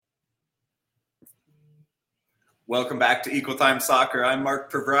Welcome back to Equal Time Soccer. I'm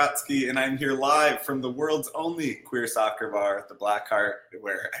Mark Pravratsky, and I'm here live from the world's only queer soccer bar, the Blackheart,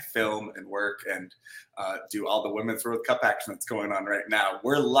 where I film and work and do all the Women's World Cup action that's going on right now.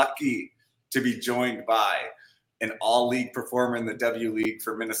 We're lucky to be joined by an all-league performer in the W League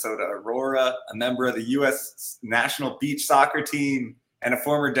for Minnesota Aurora, a member of the U.S. national beach soccer team, and a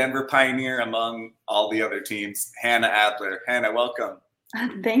former Denver Pioneer among all the other teams, Hannah Adler. Hannah, welcome.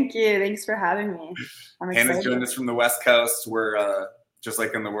 Thank you. Thanks for having me. I'm excited. Hannah's joined us from the West Coast. We're just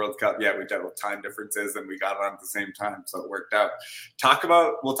like in the World Cup. Yeah, we dealt with time differences and we got on at the same time, so it worked out.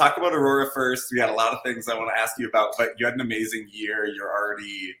 We'll talk about Aurora first. We had a lot of things I want to ask you about, but you had an amazing year. You're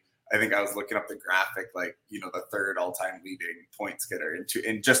already, I think I was looking up the graphic, the third all-time leading points getter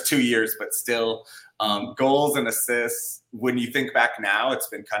in just 2 years, but still goals and assists. When you think back now, it's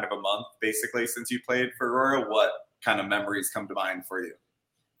been kind of a month basically since you played for Aurora. What kind of memories come to mind for you?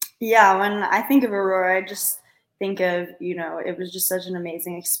 Yeah, when I think of Aurora, I just think of, it was just such an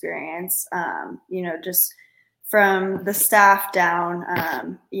amazing experience. Just from the staff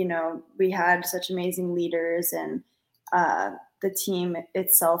down, we had such amazing leaders, and the team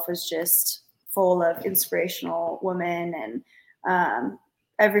itself was just full of inspirational women, and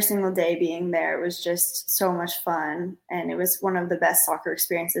every single day being there was just so much fun, and it was one of the best soccer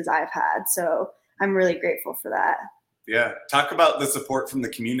experiences I've had. So I'm really grateful for that. Yeah. Talk about the support from the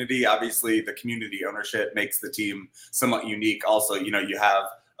community. Obviously, the community ownership makes the team somewhat unique. Also, you have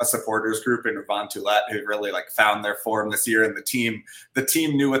a supporters group in Ravon Toulette who really found their form this year, and the team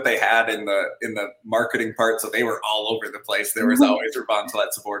knew what they had in the marketing part, so they were all over the place. There was always Ravon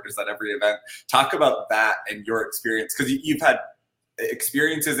Toulette supporters at every event. Talk about that and your experience, because you've had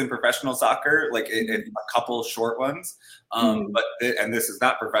experiences in professional soccer, in a couple short ones, and this is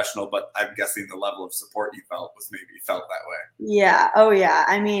not professional, but I'm guessing the level of support you felt that way. Yeah. Oh yeah.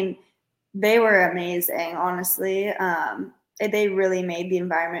 I mean, they were amazing, honestly. They really made the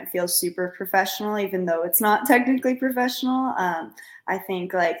environment feel super professional, even though it's not technically professional. I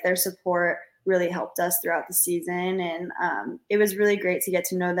think their support really helped us throughout the season, and it was really great to get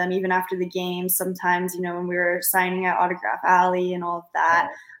to know them even after the game. Sometimes, when we were signing at Autograph Alley and all of that,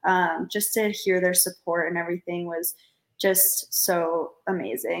 just to hear their support and everything was just so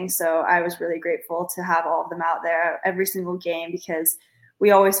amazing. So I was really grateful to have all of them out there every single game, because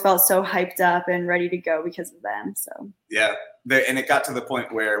we always felt so hyped up and ready to go because of them. So yeah. And it got to the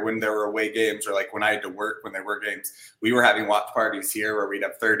point where when there were away games, or when I had to work, when there were games, we were having watch parties here where we'd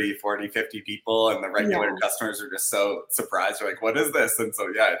have 30, 40, 50 people, and the regular customers are just so surprised. They're like, what is this? And so,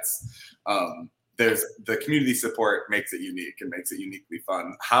 yeah, it's there's the community support makes it unique and makes it uniquely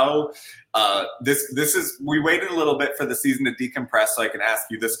fun. How this is, we waited a little bit for the season to decompress so I can ask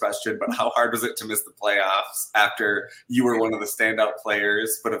you this question, but how hard was it to miss the playoffs after you were one of the standout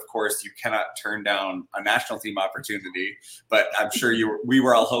players? But of course, you cannot turn down a national team opportunity. But I'm sure we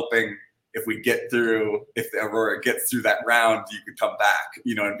were all hoping if the Aurora gets through that round, you could come back,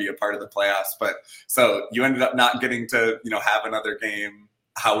 and be a part of the playoffs. But so you ended up not getting to, have another game.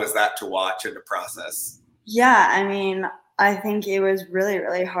 How was that to watch and to process? Yeah, I mean, I think it was really,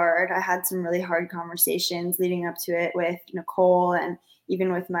 really hard. I had some really hard conversations leading up to it with Nicole and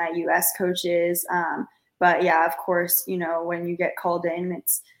even with my U.S. coaches. But yeah, of course, when you get called in,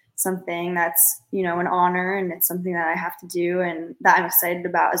 it's something that's, an honor, and it's something that I have to do and that I'm excited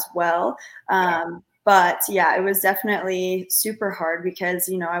about as well. But yeah, it was definitely super hard because,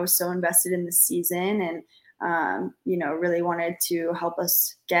 I was so invested in this season, and really wanted to help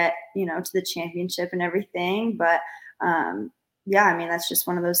us get, to the championship and everything. But yeah, I mean, that's just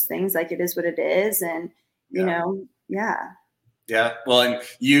one of those things, it is what it is. And, yeah. Yeah. Well, and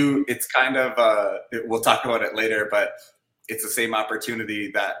it's kind of, we'll talk about it later, but it's the same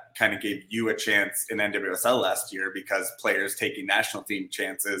opportunity that kind of gave you a chance in NWSL last year, because players taking national team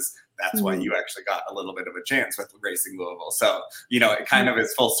chances, that's why you actually got a little bit of a chance with Racing Louisville. So, it kind of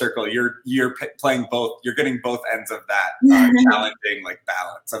is full circle. You're playing both, you're getting both ends of that challenging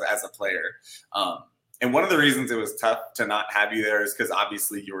balance as a player. And one of the reasons it was tough to not have you there is because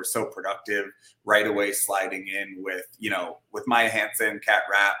obviously you were so productive right away, sliding in with Maya Hansen, Kat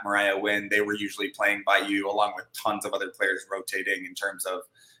Rapp, Mariah Wynn. They were usually playing by you, along with tons of other players rotating in terms of,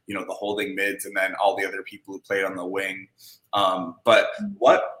 the holding mids, and then all the other people who played on the wing. But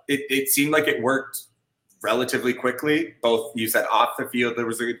it seemed like it worked relatively quickly. Both, you said off the field, there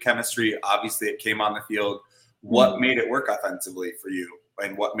was a good chemistry. Obviously it came on the field. What made it work offensively for you?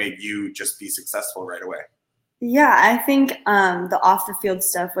 And what made you just be successful right away? Yeah, I think the off the field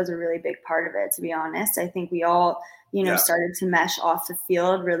stuff was a really big part of it, to be honest. I think we all started to mesh off the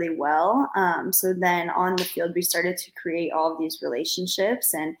field really well. So then on the field, we started to create all of these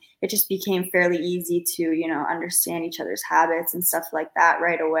relationships, and it just became fairly easy to, understand each other's habits and stuff like that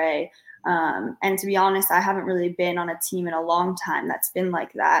right away. And to be honest, I haven't really been on a team in a long time that's been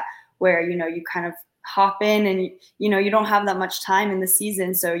like that, where, you kind of hop in and, you don't have that much time in the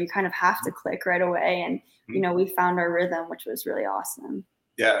season. So you kind of have to click right away. And, we found our rhythm, which was really awesome.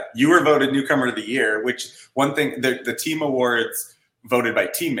 Yeah, you were voted Newcomer of the Year, which one thing, the team awards voted by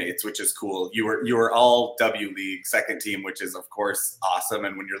teammates, which is cool. You were all W League second team, which is of course awesome.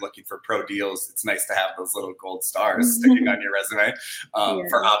 And when you're looking for pro deals, it's nice to have those little gold stars sticking on your resume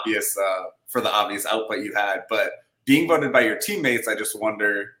for the obvious output you had. But being voted by your teammates, I just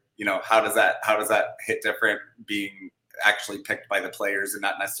wonder, how does that hit different being actually picked by the players and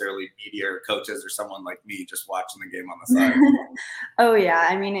not necessarily media or coaches or someone like me just watching the game on the side? Oh yeah,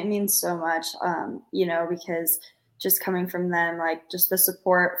 I mean, it means so much, because just coming from them, like just the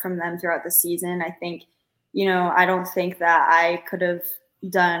support from them throughout the season, I think, I don't think that I could have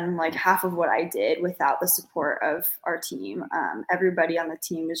done like half of what I did without the support of our team. Everybody on the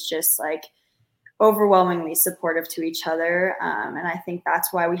team is just like overwhelmingly supportive to each other. And I think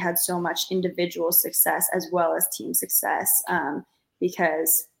that's why we had so much individual success as well as team success,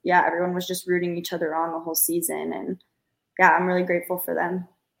 because everyone was just rooting each other on the whole season. And I'm really grateful for them.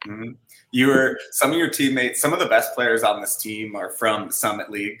 Mm-hmm. Some of your teammates, some of the best players on this team are from the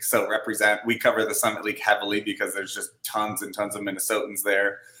Summit League. So we cover the Summit League heavily because there's just tons and tons of Minnesotans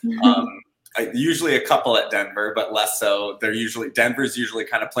there. Usually a couple at Denver, but less so. Denver's usually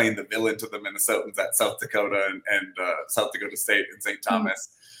kind of playing the villain to the Minnesotans at South Dakota and South Dakota State and St. Thomas.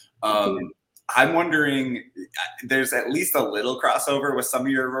 I'm wondering, there's at least a little crossover with some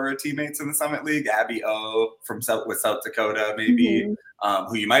of your Aurora teammates in the Summit League. Abby O with South Dakota, maybe,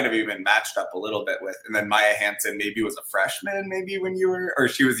 who you might have even matched up a little bit with. And then Maya Hansen maybe was a freshman, maybe or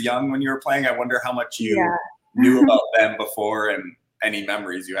she was young when you were playing. I wonder how much you knew about them before and any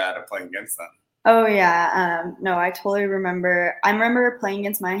memories you had of playing against them. Oh yeah. No, I totally remember. I remember playing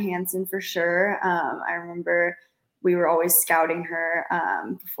against Maya Hansen for sure. I remember we were always scouting her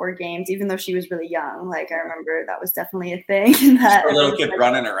before games, even though she was really young. Like I remember that was definitely a thing. That a little kid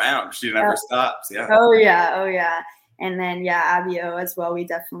running around. She never stops. Yeah. Oh yeah. And then Abby O as well. We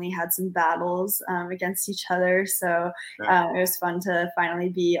definitely had some battles against each other. So it was fun to finally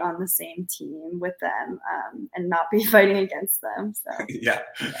be on the same team with them and not be fighting against them. So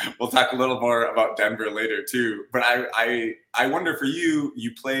we'll talk a little more about Denver later too. But I wonder for you,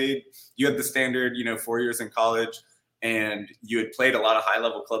 you had the standard, 4 years in college, and you had played a lot of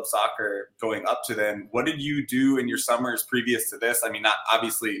high-level club soccer going up to then. What did you do in your summers previous to this? I mean, not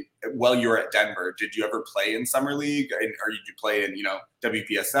obviously while you were at Denver, did you ever play in summer league, or did you play in,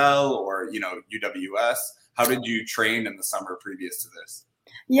 WPSL or, UWS? How did you train in the summer previous to this?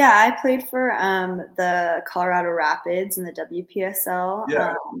 Yeah, I played for the Colorado Rapids in the WPSL,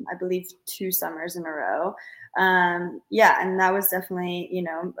 I believe 2 summers in a row. And that was definitely,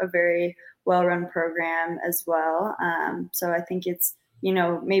 a very well-run program as well. So I think it's,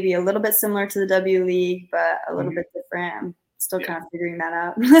 maybe a little bit similar to the W League, but a little bit different. I'm still kind of figuring that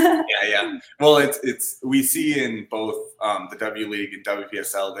out. Well, it's we see in both the W League and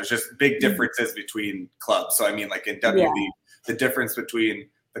WPSL, there's just big differences between clubs. So I mean, like in W League, the difference between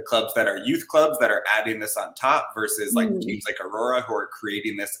the clubs that are youth clubs that are adding this on top versus like teams like Aurora who are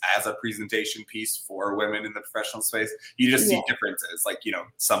creating this as a presentation piece for women in the professional space. You just see differences, like,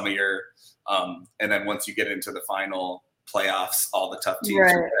 some of your and then once you get into the final playoffs, all the tough teams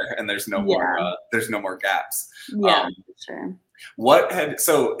are there, and there's no more gaps. Sure.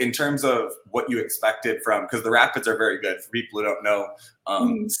 So in terms of what you expected from, because the Rapids are very good. For people who don't know,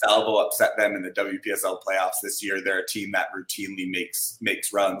 Salvo upset them in the WPSL playoffs this year. They're a team that routinely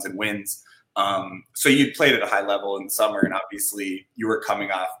makes runs and wins. So you played at a high level in the summer, and obviously you were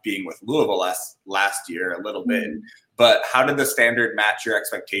coming off being with Louisville last year a little bit. But how did the standard match your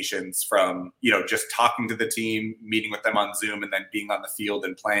expectations from, just talking to the team, meeting with them on Zoom, and then being on the field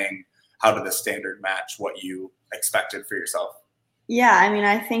and playing? How did the standard match what you expected for yourself? Yeah, I mean,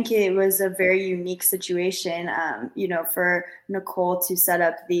 I think it was a very unique situation, for Nicole to set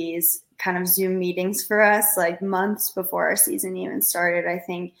up these kind of Zoom meetings for us like months before our season even started. I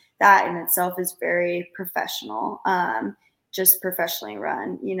think that in itself is very professional, just professionally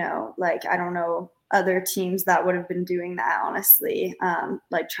run, like I don't know other teams that would have been doing that, honestly,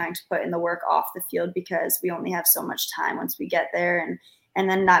 like trying to put in the work off the field because we only have so much time once we get there. And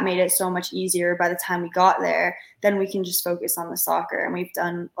then that made it so much easier by the time we got there. Then we can just focus on the soccer, and we've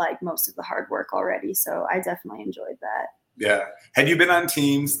done like most of the hard work already. So I definitely enjoyed that. Yeah. Had you been on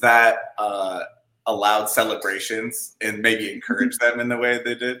teams that allowed celebrations and maybe encouraged them in the way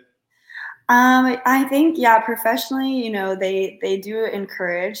they did? I think, yeah, professionally, they do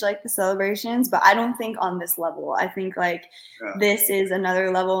encourage like the celebrations, but I don't think on this level. I think like Yeah. this is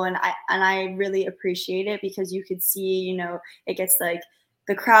another level, and I really appreciate it because you could see, it gets like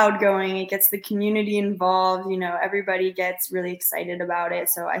the crowd going, it gets the community involved, everybody gets really excited about it.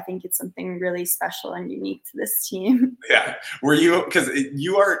 So I think it's something really special and unique to this team. Yeah. Were you, because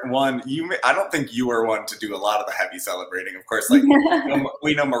you aren't one, I don't think you are one to do a lot of the heavy celebrating. Of course, like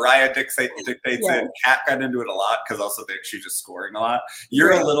we know Mariah dictates Yes. it. Kat got into it a lot because also she's just scoring a lot. You're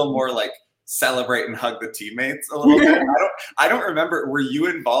Right. a little more like celebrate and hug the teammates a little bit. I don't remember. Were you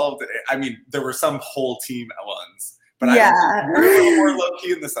involved? I mean, there were some whole team ones. But yeah. You're a little more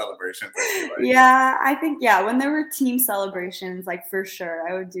low-key in the celebrations. Yeah, I think, yeah, when there were team celebrations, like for sure,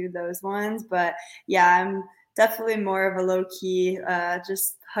 I would do those ones. But yeah, I'm definitely more of a low-key,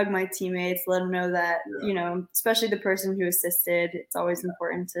 just hug my teammates, let them know that, especially the person who assisted, it's always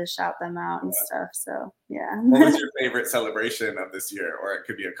important to shout them out and stuff. So, yeah. What was your favorite celebration of this year? Or it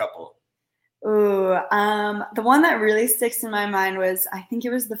could be a couple. Ooh, the one that really sticks in my mind was, I think it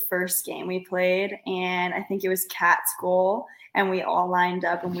was the first game we played, and I think it was Kat's goal, and we all lined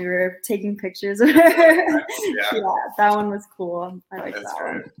up and we were taking pictures of her. Yeah, that one was cool. I like that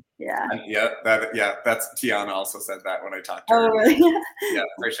one. Yeah. That's Tiana also said that when I talked to her. Oh, really? Yeah,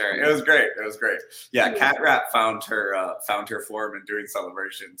 for sure. It was great. Yeah, Cat Rap found her form in doing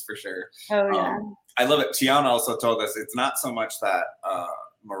celebrations for sure. Oh yeah. I love it. Tiana also told us it's not so much that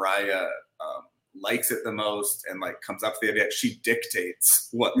Mariah likes it the most and like comes up with the idea. She dictates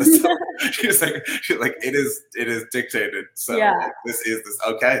what the she's like it is dictated. So like, this is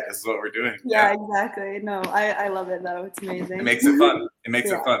what we're doing. Yeah, exactly. No, I love it though. It's amazing. It makes it fun.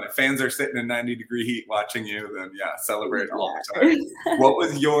 It fun. If fans are sitting in 90-degree heat watching you, then celebrate all the time. What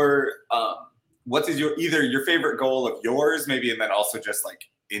was your either your favorite goal of yours, maybe, and then also just like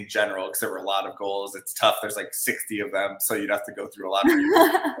in general, because there were a lot of goals. It's tough. There's like 60 of them, so you'd have to go through a lot of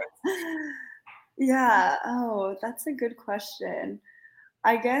Yeah. Oh, that's a good question.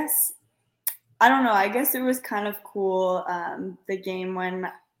 I guess, I don't know. I guess it was kind of cool, the game when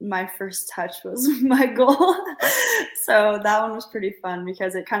my first touch was my goal. So that one was pretty fun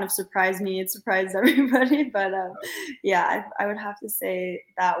because it kind of surprised me. It surprised everybody. But yeah, I would have to say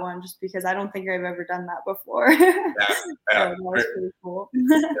that one just because I don't think I've ever done that before. So that was pretty cool.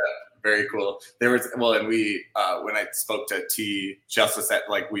 Very cool. There was, and we, when I spoke to T, she also said,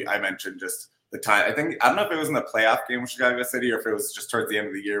 I mentioned just the time. I don't know if it was in the playoff game with Chicago City or if it was just towards the end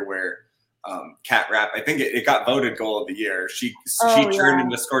of the year where Cat Rap, I think it got voted goal of the year. She turned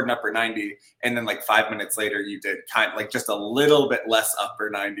into scored an upper 90, and then like 5 minutes later, you did kind of like just a little bit less upper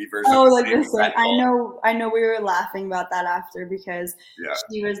 90 version. Oh, like the same. I know. We were laughing about that after because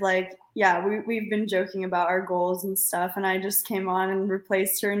she was like, "Yeah, we've been joking about our goals and stuff," and I just came on and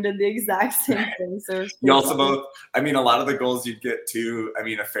replaced her and did the exact same thing. So you also both. I mean, a lot of the goals you'd get too. I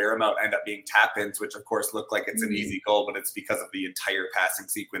mean, a fair amount end up being tap-ins, which of course look like it's an easy goal, but it's because of the entire passing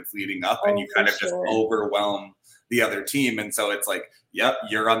sequence leading up, and you kind of just overwhelm the other team. And so it's like, yep,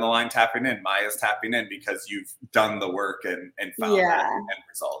 you're on the line tapping in, Maya's tapping in because you've done the work and found that end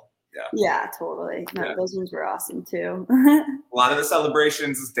result. Yeah, totally. No, those ones were awesome too. A lot of the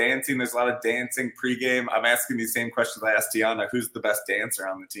celebrations is dancing. There's a lot of dancing pregame. I'm asking these same questions I asked Tiana. Who's the best dancer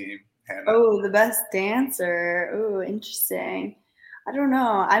on the team, Hannah? Oh, the best dancer. Oh, interesting. I don't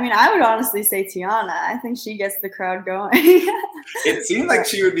know. I mean, I would honestly say Tiana. I think she gets the crowd going. It seemed like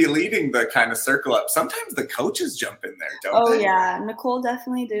she would be leading the kind of circle up. Sometimes the coaches jump in there, don't they? Oh, yeah. Nicole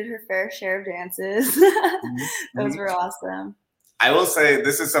definitely did her fair share of dances. Those were awesome. I will say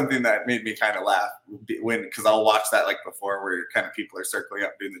this is something that made me kind of laugh because I'll watch that like before where kind of people are circling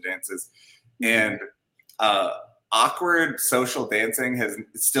up doing the dances. And awkward social dancing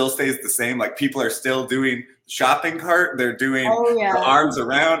still stays the same. Like people are still doing shopping cart. They're doing the arms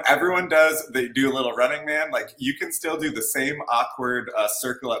around. Everyone does. They do a little running man. Like you can still do the same awkward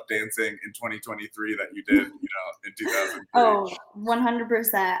circle up dancing in 2023 that you did, in 2003. Oh,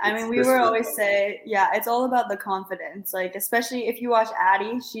 100%. I mean, we were always say, it's all about the confidence. Like, especially if you watch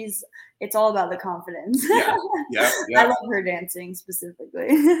Addie, it's all about the confidence. Yeah. I love her dancing specifically.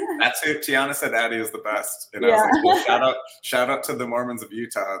 That's who Tiana said Addie is the best. And I was like, well, shout out to the Mormons of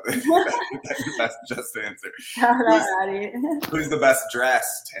Utah. The best just answer. Shout out Addie. Who's the best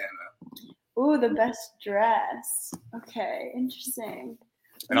dressed, Hannah? Ooh, the best dress. Okay, interesting.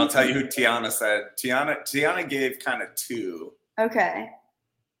 And I'll tell you who Tiana said. Tiana gave kind of 2. Okay.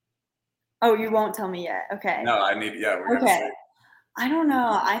 Oh, you won't tell me yet. Okay. No, I need. Yeah. Okay. I don't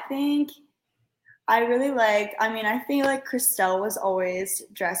know. I think I really liked, I think like Christelle was always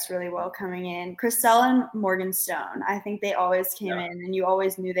dressed really well coming in. Christelle and Morgan Stone, I think they always came in and you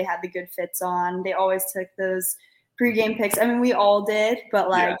always knew they had the good fits on. They always took those pregame pics. I mean, we all did, but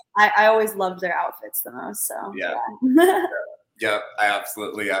like I always loved their outfits the most. So yeah. I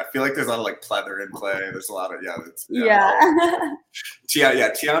absolutely. I feel like there's a lot of like pleather in play. There's a lot of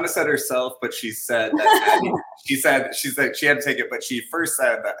Tiana said herself, but she said that Abby, she said she had to take it, but she first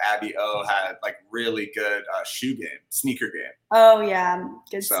said that Abby O had like really good sneaker game. Oh yeah,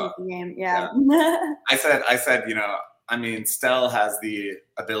 good sneaker game. Yeah. I said, you know, I mean, Stell has the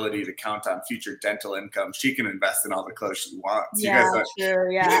ability to count on future dental income. She can invest in all the clothes she wants. Yeah,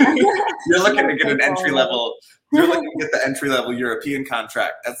 true. Yeah. You're looking to get an entry level. You're looking to get the entry level European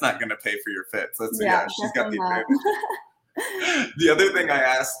contract. That's not going to pay for your fits. She's got the advantage. The other thing I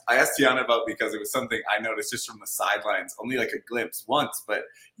asked Tiana about, because it was something I noticed just from the sidelines, only like a glimpse once, but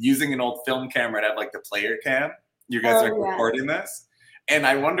using an old film camera to have like the player cam. You guys are recording this. And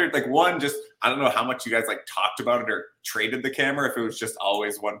I wondered, like, I don't know how much you guys like talked about it or traded the camera, if it was just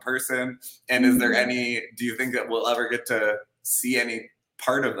always one person. And is there do you think that we'll ever get to see any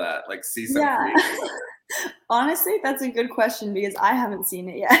part of that? Like see some Honestly, that's a good question because I haven't seen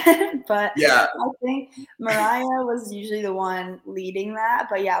it yet. But I think Mariah was usually the one leading that.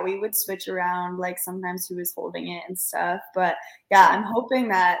 But yeah, we would switch around, like sometimes who was holding it and stuff. But yeah, I'm hoping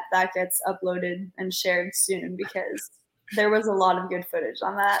that gets uploaded and shared soon because there was a lot of good footage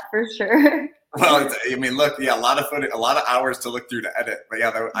on that for sure. Well, I mean, look, a lot of footage, a lot of hours to look through to edit. But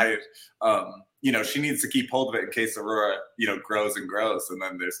yeah, you know, she needs to keep hold of it in case Aurora, you know, grows and grows, and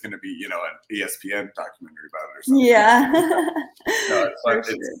then there's going to be, you know, an ESPN documentary about it or something. Yeah.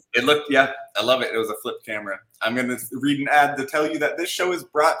 It looked, I love it. It was a flip camera. I'm going to read an ad to tell you that this show is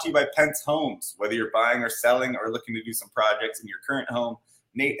brought to you by Pence Homes. Whether you're buying or selling or looking to do some projects in your current home,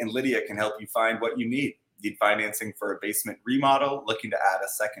 Nate and Lydia can help you find what you need. Need financing for a basement remodel, looking to add a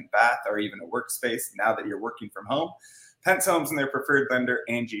second bath or even a workspace now that you're working from home? Pence Homes and their preferred lender,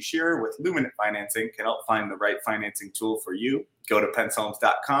 Angie Shearer, with Luminant Financing, can help find the right financing tool for you. Go to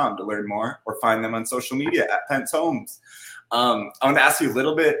pencehomes.com to learn more or find them on social media at Pence Homes. I want to ask you a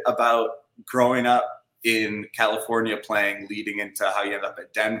little bit about growing up in California playing, leading into how you ended up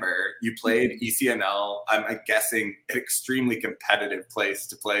at Denver. You played ECNL. I'm guessing an extremely competitive place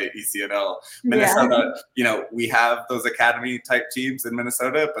to play ECNL. Minnesota, you know, we have those academy type teams in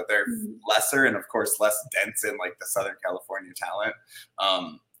Minnesota, but they're lesser and of course less dense in like the Southern California talent.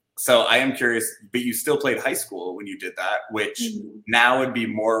 So I am curious, but you still played high school when you did that, which now would be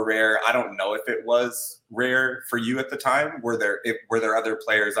more rare. I don't know if it was rare for you at the time. Were there other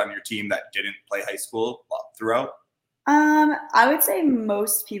players on your team that didn't play high school throughout? I would say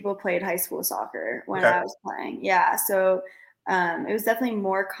most people played high school soccer when I was playing. Yeah. So it was definitely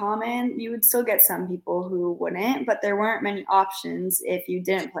more common. You would still get some people who wouldn't, but there weren't many options if you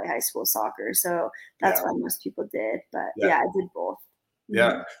didn't play high school soccer. So that's why most people did. But I did both.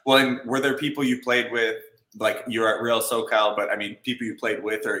 Yeah. Well, and were there people you played with, like you're at Real SoCal, but I mean, people you played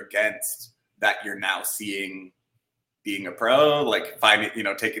with or against that you're now seeing being a pro, like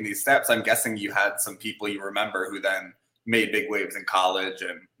taking these steps? I'm guessing you had some people you remember who then made big waves in college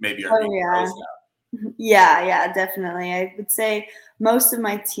and maybe are being pros now. Yeah, definitely. I would say most of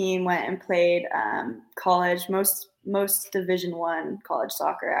my team went and played college, most Division I college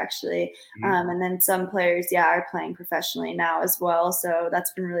soccer actually. And then some players, are playing professionally now as well. So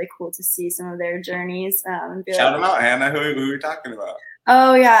that's been really cool to see some of their journeys. Shout them out, Hannah. Who are you talking about?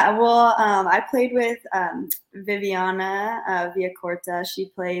 Oh yeah, well, I played with Viviana Villacorta. She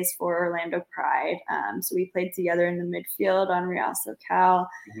plays for Orlando Pride. So we played together in the midfield on Real SoCal.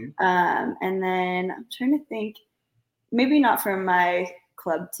 And then I'm trying to think, maybe not from my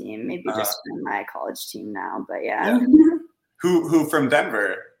club team, maybe just from my college team now. But Who from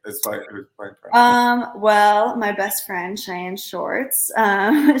Denver is playing? Well, my best friend Cheyenne Shorts,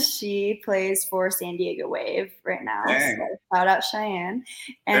 she plays for San Diego Wave right now. Dang. So shout out Cheyenne.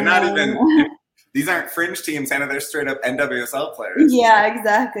 And they're not even. These aren't fringe teams, Hannah. They're straight up NWSL players. Yeah,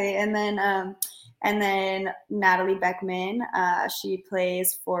 exactly. And then Natalie Beckman, she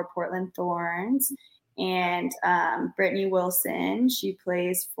plays for Portland Thorns. And Brittany Wilson, she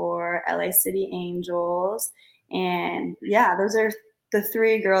plays for LA City Angels. And those are the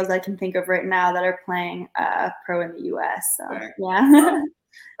three girls I can think of right now that are playing pro in the U.S. So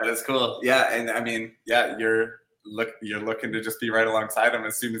that is cool. Yeah, and I mean, you're looking to just be right alongside them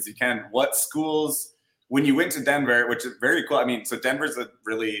as soon as you can. What schools, when you went to Denver, which is very cool. I mean, so Denver's a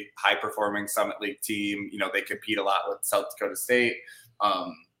really high performing Summit League team. You know, they compete a lot with South Dakota State.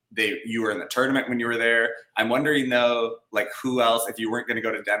 you were in the tournament when you were there. I'm wondering though, like who else, if you weren't going to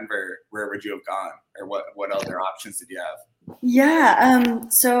go to Denver, where would you have gone, or what other options did you have? Yeah.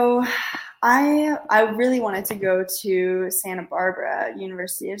 So I really wanted to go to Santa Barbara,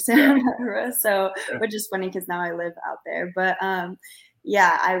 University of Santa Barbara. So, which is funny because now I live out there. But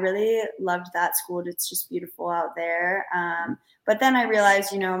yeah, I really loved that school. It's just beautiful out there. But then I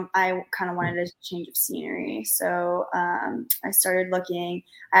realized, I kind of wanted a change of scenery. So I started looking.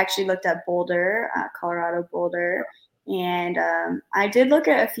 I actually looked at Boulder, Colorado Boulder, and I did look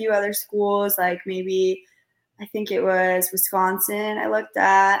at a few other schools, like maybe I think it was Wisconsin. I looked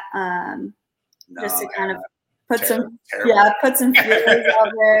at just to kind of put some feelers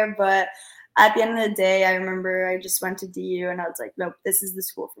out there. But at the end of the day, I remember I just went to DU and I was like, nope, this is the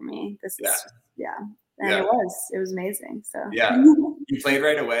school for me. This is and it was amazing. So you played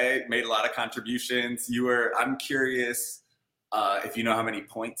right away, made a lot of contributions. I'm curious if you know how many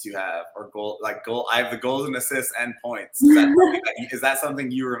points you have or goal. I have the goals and assists and points. Is that something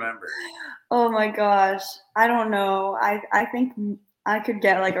you remember? Oh my gosh, I don't know. I think I could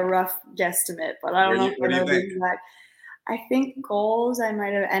get like a rough guesstimate, but I don't know if I know the exact. I think goals I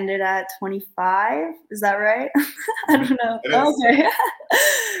might have ended at 25. Is that right? I don't know. Okay.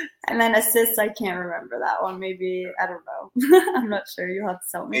 And then assists, I can't remember that one. Maybe, I don't know. I'm not sure. You'll have to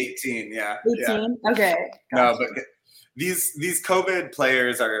tell me. 18, yeah. 18? Yeah. Okay. Gotcha. No, but these COVID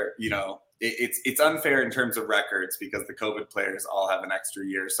players are, it's unfair in terms of records because the COVID players all have an extra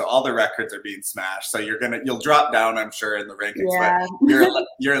year. So all the records are being smashed. So you'll drop down, I'm sure, in the rankings. Yeah. But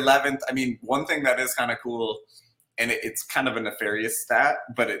you're 11th. I mean, one thing that is kind of cool, and it's kind of a nefarious stat,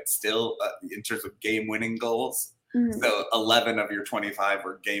 but it's still in terms of game-winning goals. Mm-hmm. So 11 of your 25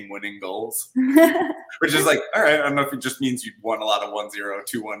 were game-winning goals, which is like, all right, I don't know if it just means you won a lot of 1-0,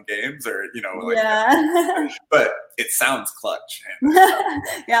 2-1 games or, but it sounds clutch.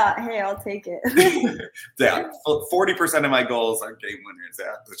 Yeah, hey, I'll take it. Yeah, 40% of my goals are game winners.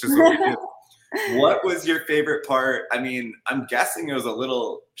 Yeah, that's just what we do. What was your favorite part? I mean, I'm guessing it was a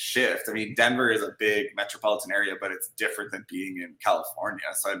little shift. I mean, Denver is a big metropolitan area, but it's different than being in California.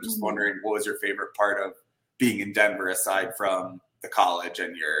 So I'm just wondering, what was your favorite part of being in Denver aside from the college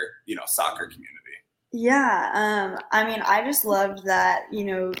and your, soccer community? Yeah. I mean, I just loved that,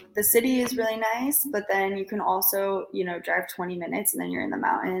 the city is really nice, but then you can also, drive 20 minutes and then you're in the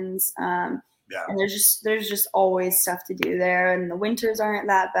mountains. And there's just always stuff to do there. And the winters aren't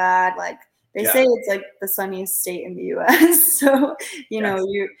that bad. Like, they say it's like the sunniest state in the U.S. So,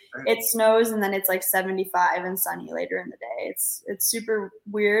 it snows and then it's like 75 and sunny later in the day. It's super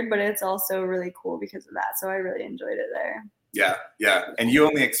weird, but it's also really cool because of that. So I really enjoyed it there. Yeah. And you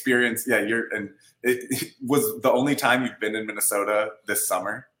only experienced, it was the only time you've been in Minnesota this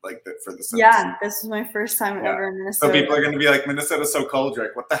summer, for the summer. Yeah, this is my first time ever in Minnesota. So people are going to be like, Minnesota's so cold. You're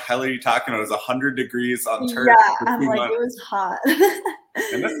like, what the hell are you talking about? It was 100 degrees on turf. Yeah, I'm like, it was hot.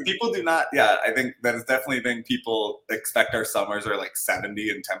 And people do not, I think that is definitely a thing. People expect our summers are like 70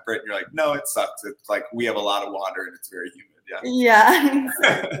 and temperate. And you're like, no, it sucks. It's like we have a lot of water and it's very humid. Yeah.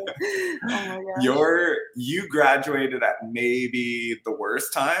 Exactly. Oh my gosh. You graduated at maybe the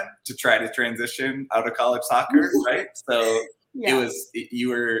worst time to try to transition out of college soccer, right? So you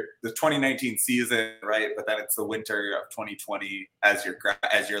were the 2019 season, right? But then it's the winter of 2020 as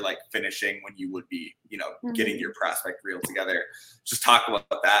you're like finishing when you would be, getting your prospect reel together. Just talk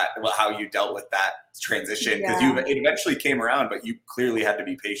about that, about how you dealt with that transition, because it eventually came around, but you clearly had to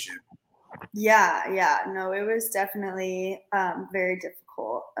be patient. Yeah. No, it was definitely very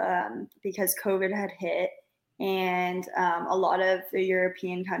difficult because COVID had hit and a lot of the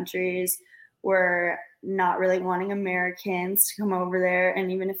European countries were not really wanting Americans to come over there.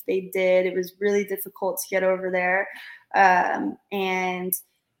 And even if they did, it was really difficult to get over there. And,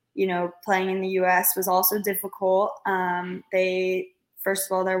 playing in the US was also difficult.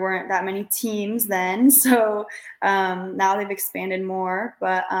 First of all, there weren't that many teams then. So now they've expanded more.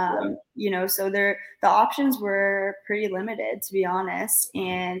 But, so the options were pretty limited, to be honest.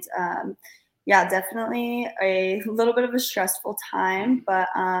 And, definitely a little bit of a stressful time. But,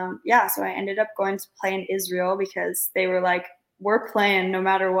 so I ended up going to play in Israel because they were like, we're playing no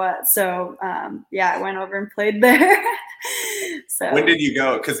matter what. So, I went over and played there. So when did you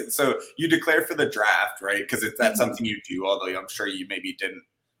go? So you declare for the draft, right? Because that's something you do, although I'm sure you maybe didn't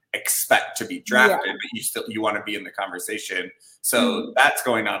expect to be drafted, but you want to be in the conversation. So that's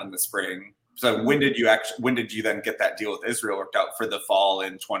going on in the spring. So when did you then get that deal with Israel worked out for the fall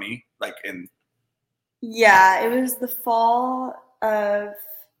in 20? Yeah, it was the fall of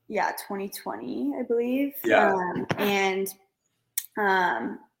 2020, I believe.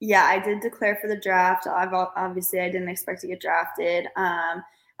 I did declare for the draft. Obviously, I didn't expect to get drafted.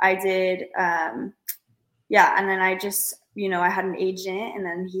 I did, and then I just, I had an agent, and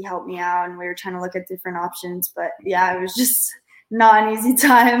then he helped me out, and we were trying to look at different options. But yeah, it was just not an easy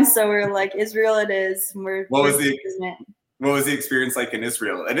time. So we're like, Israel it is. What was the experience like in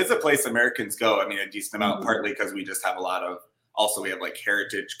Israel? It is a place Americans go. I mean, a decent amount, partly because we just have a lot of, also we have like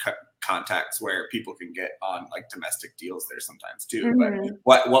heritage contacts where people can get on like domestic deals there sometimes too.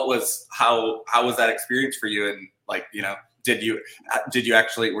 But what was, how was that experience for you? And like, did you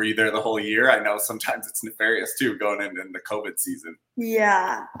actually, were you there the whole year? I know sometimes it's nefarious too, going in the COVID season.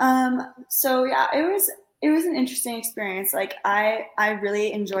 Yeah. So yeah, it was an interesting experience. Like I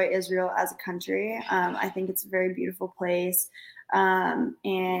really enjoy Israel as a country. I think it's a very beautiful place.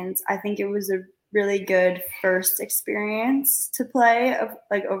 And I think it was a really good first experience to play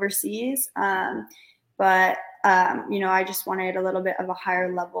like overseas. But I just wanted a little bit of a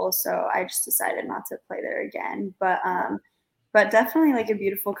higher level. So I just decided not to play there again. But definitely like a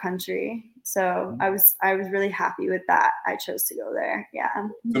beautiful country. So I was really happy with that. I chose to go there. Yeah.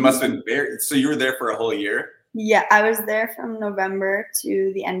 So it must have been so you were there for a whole year? Yeah, I was there from November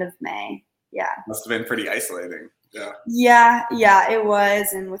to the end of May. Yeah. Must have been pretty isolating. Yeah, it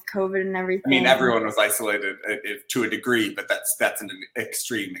was, and with COVID and everything. I mean, everyone was isolated to a degree, but that's an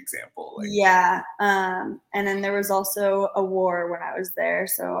extreme example. Yeah, and then there was also a war when I was there,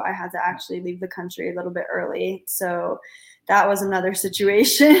 so I had to actually leave the country a little bit early. So that was another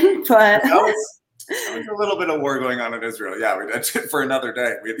situation, but there was a little bit of war going on in Israel. Yeah, that's it for another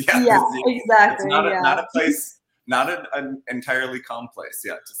day. Exactly. It's not a place. Not an entirely calm place,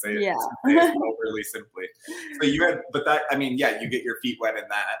 to say it overly simply. So you get your feet wet in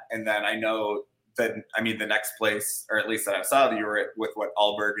that, and then I know that the next place, or at least that I saw, that you were with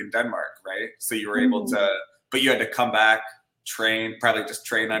Aalborg in Denmark, right? So you were able to, but you had to come back, probably just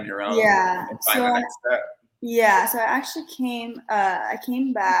train on your own. Yeah. And find the next step. Yeah. So I actually came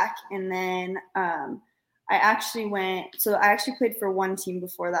back, and then I actually played for one team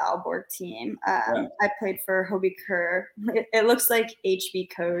before the Aalborg team. I played for Hobie Kerr. It looks like HB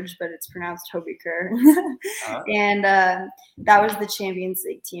Coach, but it's pronounced Hobie Kerr. And that was the Champions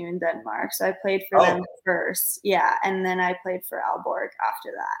League team in Denmark. So I played for them first. Yeah. And then I played for Aalborg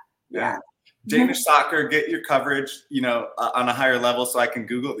after that. Yeah. Danish soccer, get your coverage, on a higher level so I can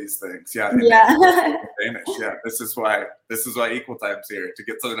Google these things. Yeah. Danish. Yeah. This is why Equal Time's here, to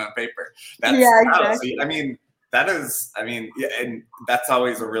get something on paper. Exactly. And that's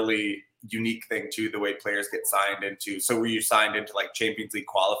always a really unique thing too, the way players get signed into. So were you signed into like Champions League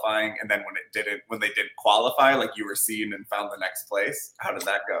qualifying, and then when they didn't qualify, like you were seen and found the next place? How did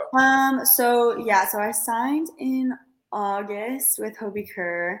that go? So I signed in August with Hobie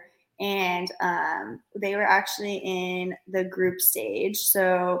Kerr. And they were actually in the group stage.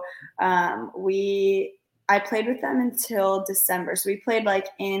 So I played with them until December. So we played like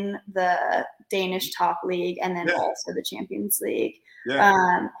in the Danish top league, and then also the Champions League.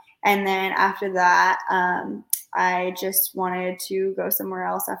 Yeah. And then after that, I just wanted to go somewhere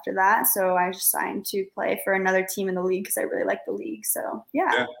else after that. So I just signed to play for another team in the league because I really like the league. So,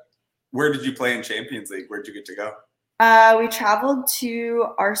 yeah. Where did you play in Champions League? Where did you get to go? We traveled to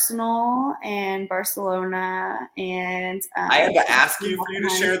Arsenal and Barcelona, and I had to ask you for you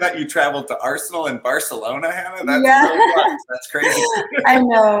to share that you traveled to Arsenal and Barcelona, Hannah. That's crazy. I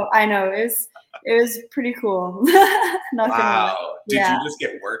know. It was pretty cool. Wow. Did you just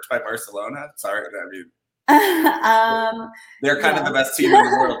get worked by Barcelona? Sorry, they're kind of the best team in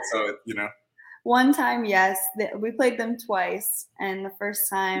the world, so One time, yes. We played them twice. And the first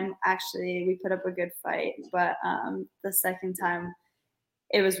time, actually, we put up a good fight. But the second time,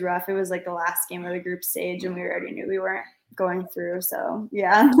 it was rough. It was like the last game of the group stage, and we already knew we weren't going through. So,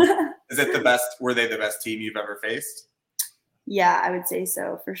 yeah. Is it the best? Were they the best team you've ever faced? Yeah, I would say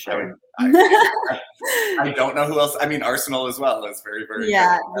so, for sure. I don't know who else. I mean, Arsenal as well is very, very good.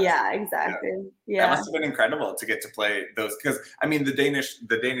 Yeah, exactly. Yeah. That must have been incredible to get to play those, because I mean, the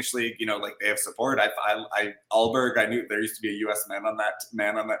Danish league, like they have support. Aalborg, I knew there used to be a US man on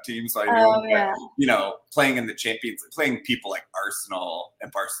that team, so I knew playing in the Champions League, playing people like Arsenal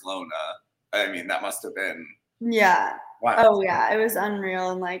and Barcelona. I mean, that must have been Wow. Oh yeah, it was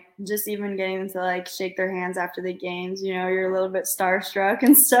unreal, and like just even getting to like shake their hands after the games, you're a little bit starstruck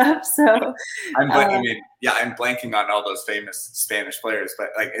and stuff. So I'm blanking on all those famous Spanish players, but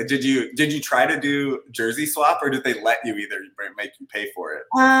like, did you try to do jersey swap, or did they let you either make you pay for it?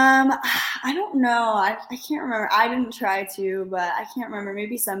 I don't know. I can't remember. I didn't try to, but I can't remember.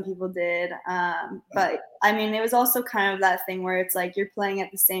 Maybe some people did. But I mean, it was also kind of that thing where it's like you're playing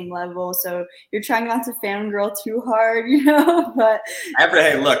at the same level, so you're trying not to fangirl too hard, But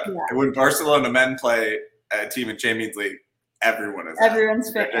hey, look, when Barcelona men play a team in Champions League, everyone is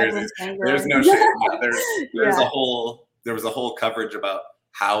everyone's there's no shame. There was a whole coverage about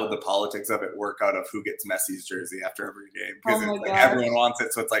how the politics of it work out of who gets Messi's jersey after every game, because it's like everyone wants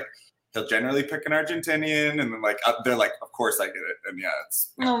it. So it's like he'll generally pick an Argentinian, and then like they're like, of course I get it, and yeah,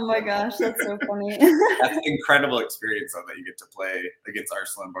 it's oh my gosh, that's so funny. That's an incredible experience though, that you get to play against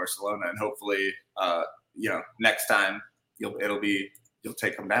Arsenal and Barcelona, and hopefully, next time you'll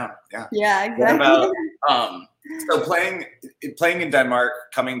take them down. Yeah. Yeah, exactly. What about so playing in Denmark,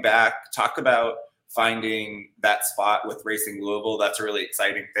 coming back? Talk about finding that spot with Racing Louisville. That's a really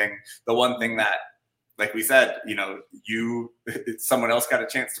exciting thing. The one thing that, like we said, someone else got a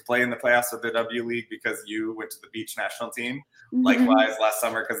chance to play in the playoffs of the W League because you went to the beach national team. Mm-hmm. Likewise, last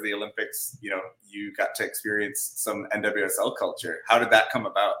summer, because of the Olympics, you got to experience some NWSL culture. How did that come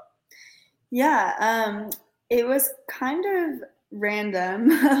about? Yeah, it was kind of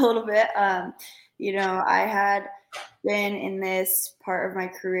random a little bit. I had been in this part of my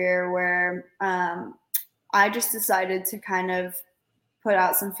career where I just decided to kind of put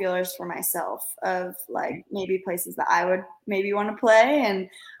out some feelers for myself of like maybe places that I would maybe want to play. And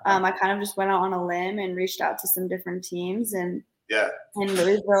I kind of just went out on a limb and reached out to some different teams, and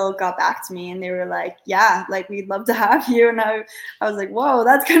Louisville got back to me and they were like, yeah, like we'd love to have you. And I was like, whoa,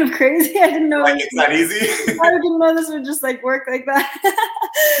 that's kind of crazy. I didn't know it's that easy. I didn't know this would just like work like that.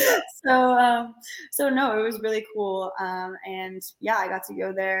 So no, it was really cool. And yeah, I got to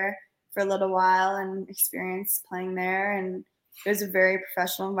go there for a little while and experience playing there, and it was a very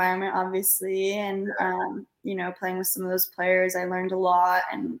professional environment, obviously. And, playing with some of those players, I learned a lot,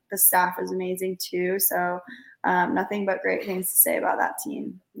 and the staff was amazing too. So nothing but great things to say about that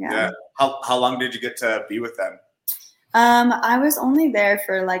team. Yeah. How long did you get to be with them? I was only there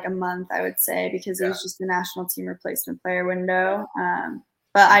for like a month, I would say, because it was just the national team replacement player window.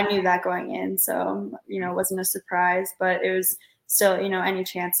 But I knew that going in. So, it wasn't a surprise, but it was still, any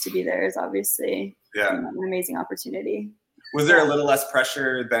chance to be there is obviously an amazing opportunity. Was there a little less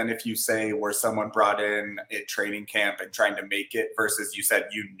pressure than if you say were someone brought in at training camp and trying to make it versus you said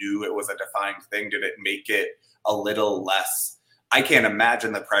you knew it was a defined thing? Did it make it a little less? I can't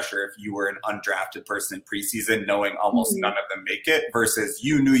imagine the pressure if you were an undrafted person in preseason knowing almost none of them make it versus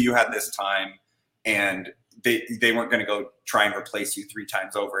you knew you had this time and they weren't going to go try and replace you 3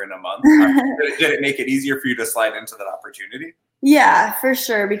 times over in a month. Did it make it easier for you to slide into that opportunity? Yeah, for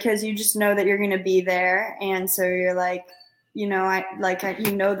sure, because you just know that you're going to be there. And so you're like,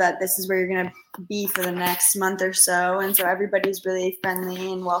 that this is where you're going to be for the next month or so. And so everybody's really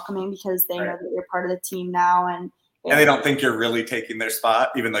friendly and welcoming because they know that you're part of the team now. And they don't think you're really taking their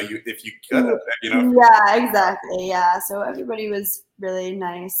spot, even though if you could, Yeah, exactly. Yeah. So everybody was really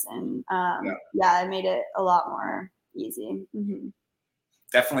nice. And it made it a lot more easy. Mm-hmm.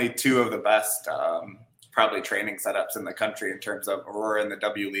 Definitely 2 of the best probably training setups in the country in terms of Aurora in the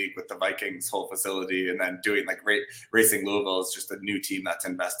W League with the Vikings whole facility, and then doing like Racing Louisville is just a new team that's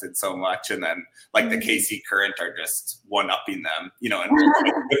invested so much, and then like the KC Current are just one-upping them, and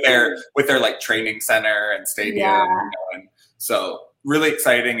with their like training center and stadium, and so really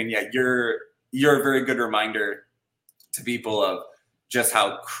exciting. And you're a very good reminder to people of just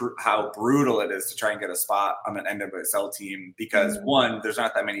how brutal it is to try and get a spot on an NWSL team because one, there's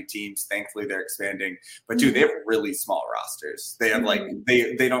not that many teams. Thankfully, they're expanding, but 2, they have really small rosters. They have like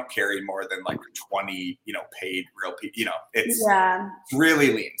they don't carry more than like 20, paid real people. It's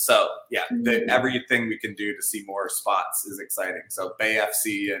really lean. So everything we can do to see more spots is exciting. So Bay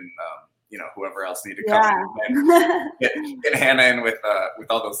FC and whoever else need to come in and get Hannah in with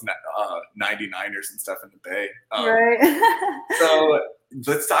all those 99ers and stuff in the Bay. Right. So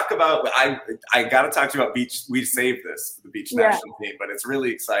let's talk about, I got to talk to you about beach. We saved this for the beach national team, but it's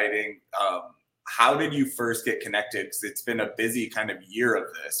really exciting. How did you first get connected? Because it's been a busy kind of year of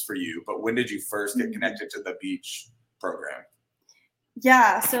this for you, but when did you first get connected to the beach program?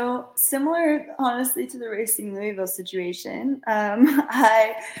 Yeah, so similar, honestly, to the Racing Louisville situation.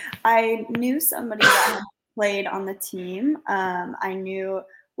 I knew somebody that had played on the team. I knew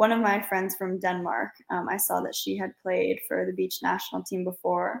one of my friends from Denmark. I saw that she had played for the beach national team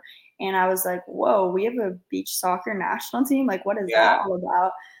before, and I was like, "Whoa, we have a beach soccer national team! Like, what is that all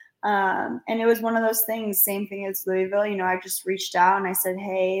about?" And it was one of those things. Same thing as Louisville. I just reached out and I said,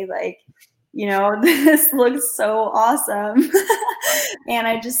 "Hey, like." This looks so awesome. And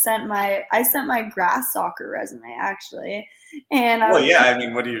I just sent my grass soccer resume actually. And what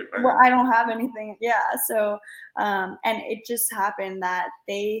do you? Well, I don't have anything. Yeah. So, and it just happened that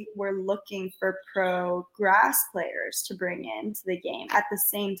they were looking for pro grass players to bring into the game at the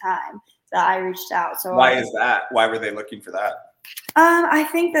same time that I reached out. So why is that? Why were they looking for that? I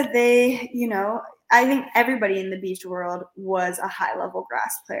think that they, I think everybody in the beach world was a high level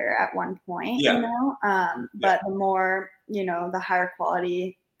grass player at one point, Yeah. But the more, the higher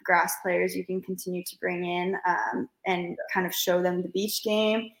quality grass players you can continue to bring in and kind of show them the beach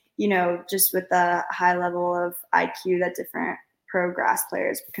game, just with the high level of IQ that different pro grass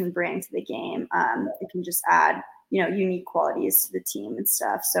players can bring to the game. It can just add, unique qualities to the team and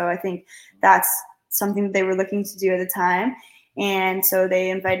stuff. So I think that's something that they were looking to do at the time. And so they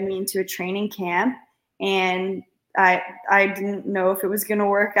invited me into a training camp, and I didn't know if it was going to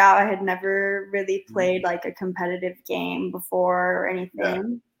work out. I had never really played like a competitive game before or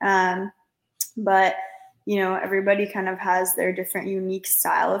anything. Yeah. But, everybody kind of has their different unique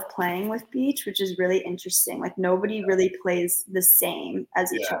style of playing with beach, which is really interesting. Like nobody really plays the same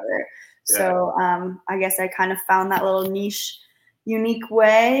as each other. Yeah. So I guess I kind of found that little niche, unique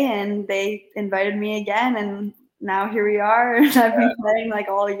way, and they invited me again, and now here we are, and I've been playing like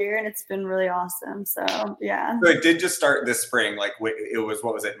all year, and it's been really awesome. So yeah. So it did just start this spring. Like it was,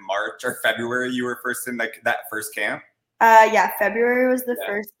 what was it, March or February? You were first in like that first camp. February was the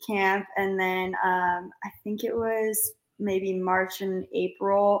first camp, and then I think it was maybe March and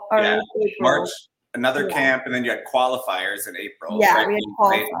April. April. March, another camp, and then you had qualifiers in April. Yeah, right? We had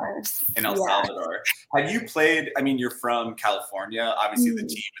qualifiers in El Salvador. Had you played? I mean, you're from California. Obviously, the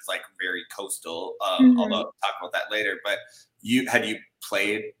team is like very coastal. Although I'll talk about that later. But had you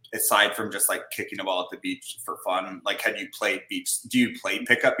played aside from just like kicking a ball at the beach for fun? Like, had you played beach? Do you play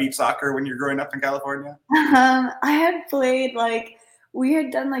pickup beach soccer when you're growing up in California? I had played like we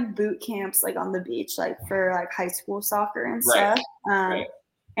had done like boot camps like on the beach, like for like high school soccer and stuff.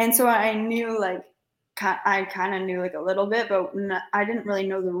 And so I knew like. I kind of knew like a little bit, but I didn't really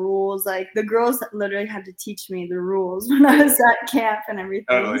know the rules. Like the girls literally had to teach me the rules when I was at camp and everything.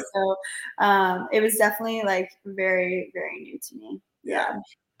 Totally. So it was definitely like very, very new to me. Yeah.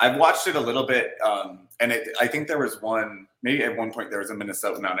 I've watched it a little bit. And I think there was maybe at one point there was a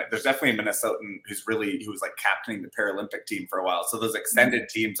Minnesotan on it. There's definitely a Minnesotan who was like captaining the Paralympic team for a while. So those extended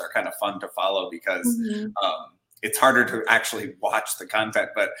teams are kind of fun to follow because, it's harder to actually watch the content,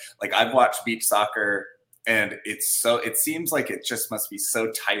 but like I've watched beach soccer and it seems like it just must be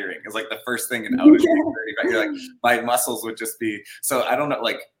so tiring. It's like the first thing in out of 35, you're like, my muscles would just be, so I don't know,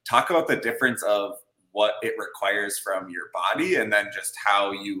 like talk about the difference of what it requires from your body and then just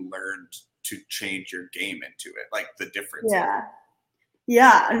how you learned to change your game into it, like the difference.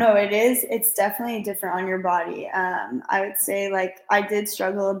 Yeah, no, it is. It's definitely different on your body. I would say like I did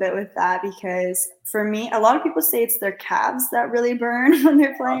struggle a bit with that because for me, a lot of people say it's their calves that really burn when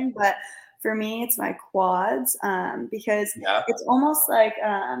they're playing, but for me, it's my quads because it's almost like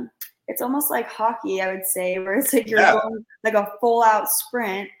hockey, I would say, where it's like you're going like a full out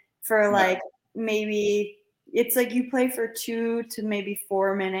sprint for like maybe it's like you play for 2 to maybe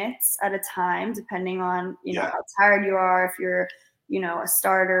 4 minutes at a time, depending on how tired you are, if you're a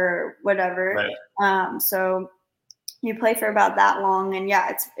starter or whatever. Right. So you play for about that long, and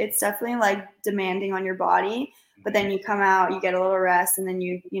it's definitely like demanding on your body. But then you come out, you get a little rest, and then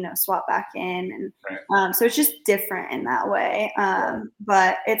you swap back in, and so it's just different in that way.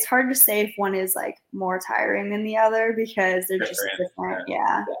 But it's hard to say if one is like more tiring than the other because they're just different.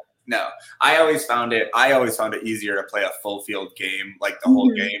 Yeah. No, I always found it easier to play a full field game, like the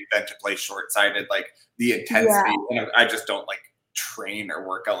whole game, than to play short sided. Like the intensity, I just don't like train or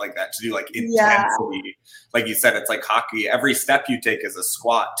work out like that to do like intensity. Like you said, it's like hockey. Every step you take is a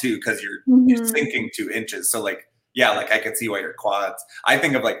squat too, because you're sinking 2 inches. So like, like I could see why your quads. I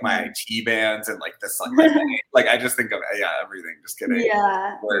think of like my T-bands and like this, like I just think of everything. Just kidding.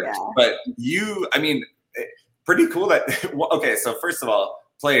 But pretty cool that. Okay, so first of all,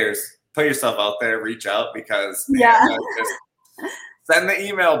 players, put yourself out there, reach out because just send the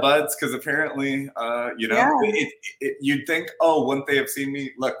email, buds, because apparently, you'd think, wouldn't they have seen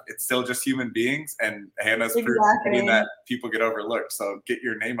me? Look, it's still just human beings, and Hannah's proving that people get overlooked. So get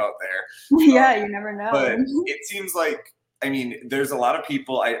your name out there. You never know. But it seems like, there's a lot of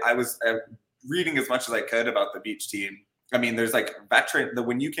people. I was reading as much as I could about the beach team. There's like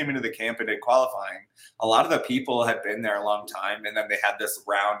when you came into the camp and did qualifying, a lot of the people had been there a long time. And then they had this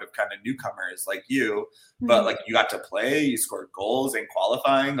round of kind of newcomers like you, but like you got to play, you scored goals in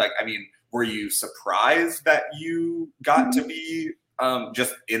qualifying. Like, were you surprised that you got to be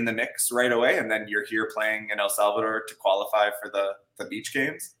just in the mix right away? And then you're here playing in El Salvador to qualify for the beach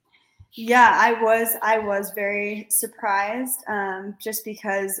games? Yeah, I was very surprised just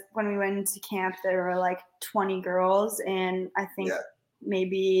because when we went into camp, there were like 20 girls, and I think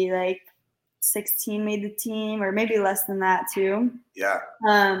maybe like 16 made the team, or maybe less than that too.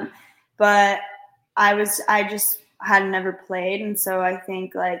 But I just had never played, and so I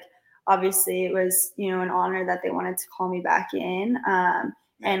think like obviously it was, an honor that they wanted to call me back in.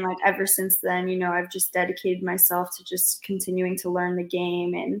 And like ever since then, I've just dedicated myself to just continuing to learn the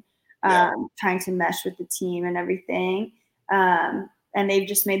game and trying to mesh with the team and everything. And they've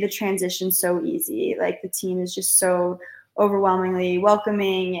just made the transition so easy. Like the team is just so overwhelmingly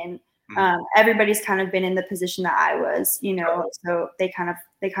welcoming, and everybody's kind of been in the position that I was, so they kind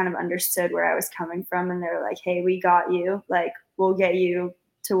of understood where I was coming from, and they were like, hey, we got you, like we'll get you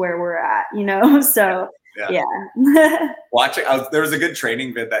to where we're at, so yeah. Watching, there was a good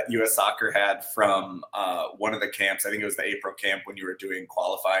training vid that US Soccer had from one of the camps. I think it was the April camp when you were doing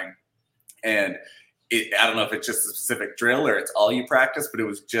qualifying, and I don't know if it's just a specific drill or it's all you practice, but it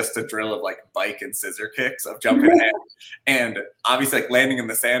was just a drill of like bike and scissor kicks of jumping ahead. And obviously like landing in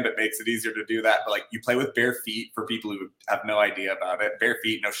the sand, it makes it easier to do that. But like you play with bare feet for people who have no idea about it. Bare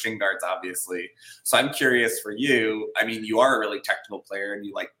feet, no shin guards, obviously. So I'm curious for you. I mean, you are a really technical player and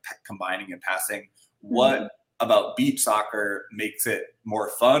you like combining and passing. What about beach soccer makes it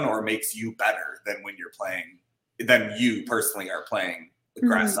more fun or makes you better than when you're playing, than you personally are playing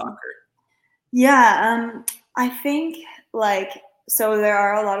grass soccer? Yeah, I think so there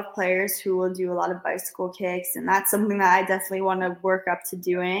are a lot of players who will do a lot of bicycle kicks, and that's something that I definitely want to work up to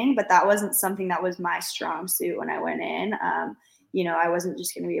doing, but that wasn't something that was my strong suit when I went in. I wasn't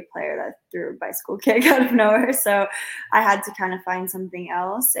just going to be a player that threw a bicycle kick out of nowhere, so I had to kind of find something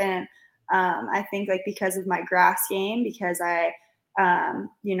else. And I think like because of my grass game, because I'm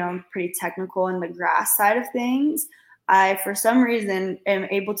pretty technical in the grass side of things, I, for some reason, am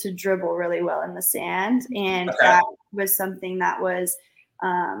able to dribble really well in the sand. And that was something that was,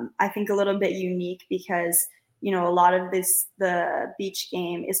 I think, a little bit unique because, a lot of the beach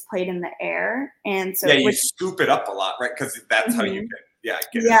game is played in the air. And so you scoop it up a lot, right? Because that's how you can, get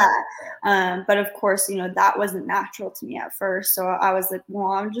it. But of course, that wasn't natural to me at first. So I was like,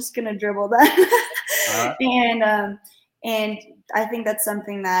 well, I'm just going to dribble that. And I think that's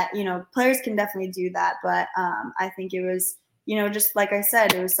something that, players can definitely do that. But I think it was, just like I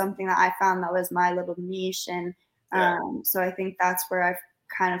said, it was something that I found that was my little niche. And so I think that's where I've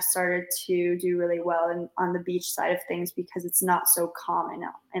kind of started to do really well on the beach side of things because it's not so common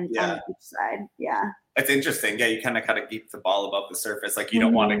on the beach side. Yeah. It's interesting. Yeah, you kind of keep the ball above the surface. Like you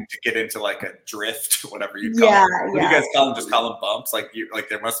don't want it to get into like a drift, whatever you call it. What do you guys call them? Just call them bumps? Like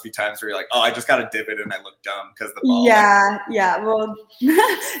there must be times where you're like, oh, I just got a divot and I look dumb because the ball. Yeah. Well,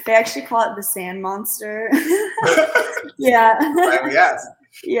 they actually call it the sand monster. Yeah. Yes.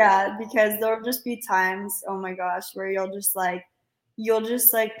 Yeah, because there'll just be times, oh my gosh, where you'll just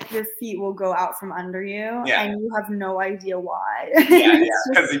your feet will go out from under you and you have no idea why.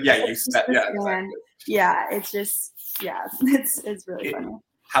 Because you step, exactly. Yeah, it's just, it's really funny.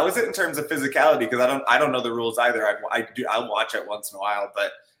 How is it in terms of physicality? Because I don't know the rules either. I'll watch it once in a while,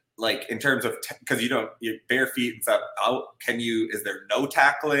 but like in terms of because you bare feet and stuff. Is there no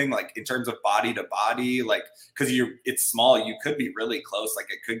tackling? Like in terms of body to body, like because it's small, you could be really close.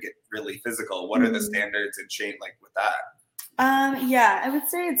 Like it could get really physical. What are the standards and shape like with that? I would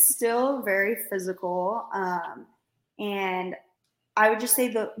say it's still very physical. And I would just say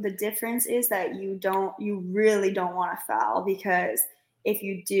the difference is that you really don't want to foul, because if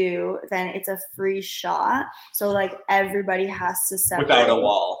you do, then it's a free shot. So like everybody has to separate. Without a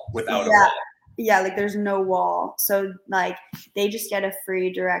wall. Yeah, like there's no wall. So like they just get a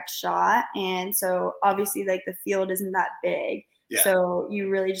free direct shot. And so obviously like the field isn't that big. Yeah. So you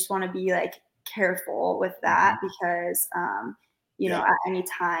really just want to be like careful with that because at any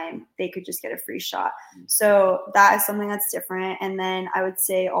time they could just get a free shot. So that is something that's different. And then I would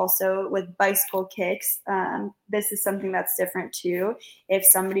say also with bicycle kicks, this is something that's different too. If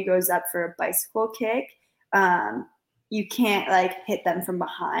somebody goes up for a bicycle kick, you can't like hit them from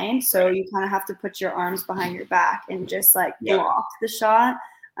behind. So you kind of have to put your arms behind your back and just like block the shot.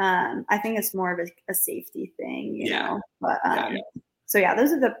 I think it's more of a safety thing, you know. But so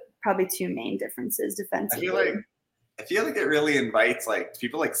those are the probably two main differences defensively. I feel like it really invites like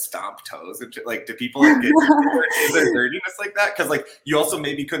people like stomp toes and like do people like get is there dirtiness like that? Because like you also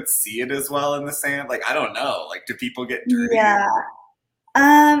maybe couldn't see it as well in the sand. Like I don't know. Like do people get dirty?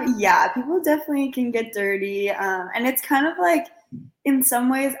 People definitely can get dirty. And it's kind of like in some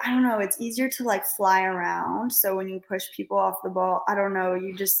ways, I don't know, it's easier to like fly around. So when you push people off the ball, I don't know,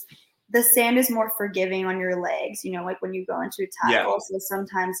 the sand is more forgiving on your legs, you know, like when you go into a tackle. So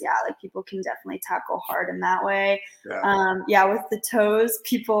sometimes, like people can definitely tackle hard in that way. With the toes,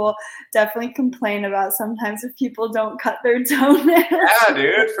 people definitely complain about sometimes if people don't cut their toenails. Yeah,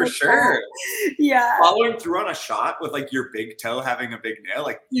 dude, for sure. Yeah. Following through on a shot with like your big toe having a big nail,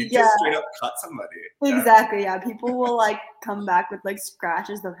 like you just straight up cut somebody. Exactly. Yeah. People will like come back with like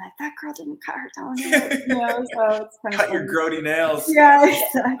scratches. They're like, that girl didn't cut her toenails. You know, so it's kind of cut your grody nails. Yeah,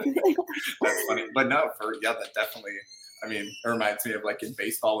 exactly. That's funny. But no, that definitely, I mean, it reminds me of like in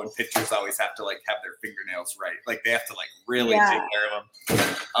baseball when pitchers always have to like have their fingernails right. Like they have to like really take care of them.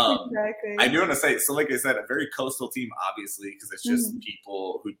 Exactly. I do want to say, so like I said, a very coastal team, obviously, because it's just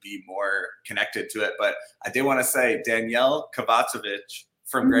people who'd be more connected to it. But I did want to say Danielle Kovacevic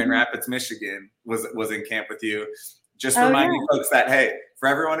from Grand Rapids, Michigan was in camp with you. Just reminding folks that, hey, for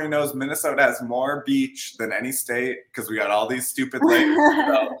everyone who knows, Minnesota has more beach than any state because we got all these stupid lakes.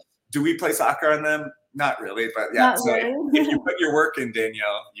 So, do we play soccer on them? Not really, but yeah. So if you put your work in,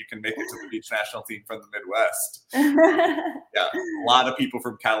 Danielle, you can make it to the beach national team from the Midwest. Yeah, a lot of people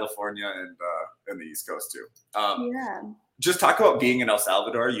from California and the East Coast too. Just talk about being in El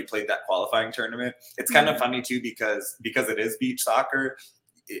Salvador. You played that qualifying tournament. It's kind of funny too because it is beach soccer.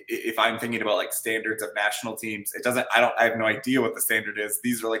 If I'm thinking about like standards of national teams, I have no idea what the standard is.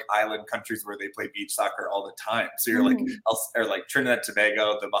 These are like island countries where they play beach soccer all the time. So you're like Trinidad,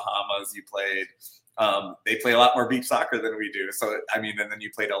 Tobago, the Bahamas, you played, they play a lot more beach soccer than we do. So, I mean, and then you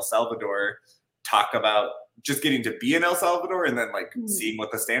played El Salvador. Talk about just getting to be in El Salvador and then like seeing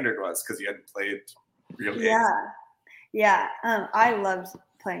what the standard was because you hadn't played real games. Yeah. I loved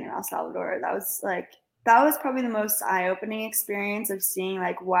playing in El Salvador. That was probably the most eye-opening experience of seeing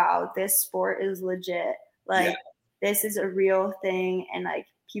like, wow, this sport is legit. Like this is a real thing and like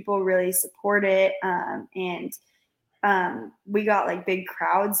people really support it. And we got like big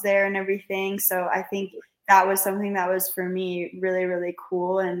crowds there and everything. So I think that was something that was for me really, really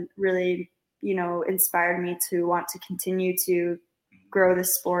cool and really, you know, inspired me to want to continue to grow the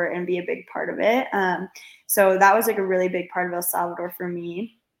sport and be a big part of it. So that was like a really big part of El Salvador for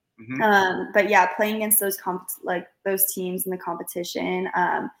me. But yeah, playing against those teams in the competition,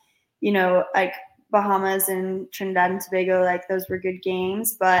 you know, like Bahamas and Trinidad and Tobago, like those were good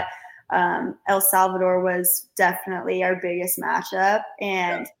games, but El Salvador was definitely our biggest matchup,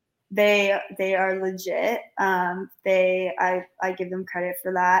 and they are legit. I give them credit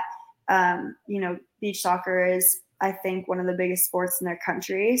for that. You know, beach soccer is, I think, one of the biggest sports in their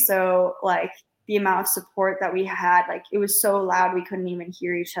country. So like the amount of support that we had, like it was so loud we couldn't even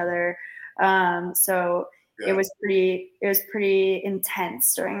hear each other. It was pretty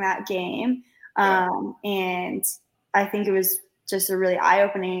intense during that game. And I think it was just a really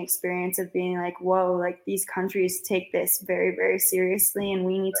eye-opening experience of being like, whoa, like these countries take this very, very seriously, and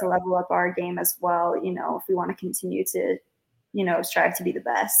we need to level up our game as well, you know, if we want to continue to, you know, strive to be the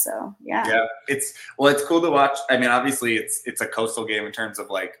best. So it's cool to watch. I mean, obviously it's a coastal game in terms of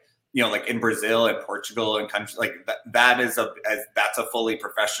like, you know, like in Brazil and Portugal and countries like that's a fully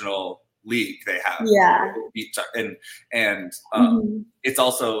professional league they have. And it's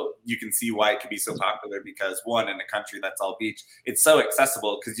also, you can see why it can be so popular because one, in a country that's all beach, it's so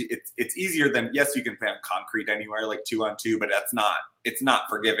accessible because it's easier than, yes, you can play on concrete anywhere like 2-on-2, but it's not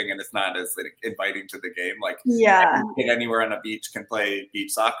forgiving and it's not as like inviting to the game. Like anywhere on a beach can play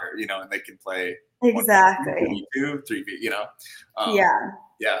beach soccer, you know, and they can play 2, 3 feet, you know. I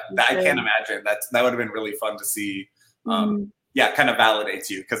can't imagine that would have been really fun to see. Kind of validates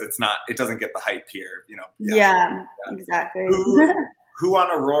you because it doesn't get the hype here, you know. Exactly. Who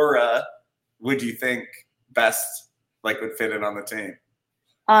on Aurora would you think best like would fit in on the team?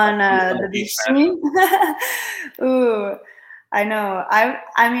 On the beach team? Ooh, I know.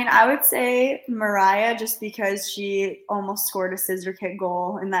 I mean, I would say Mariah just because she almost scored a scissor kick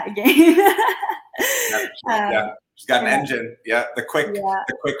goal in that game. She's got an engine. The quick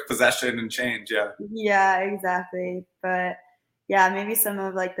possession and change. Exactly. But yeah, maybe some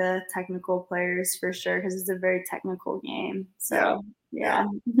of like the technical players for sure because it's a very technical game. So maybe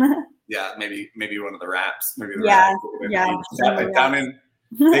one of the Raps. Maybe down in.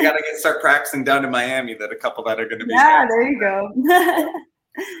 They got to start practicing down in Miami. That a couple that are going to be. There you go.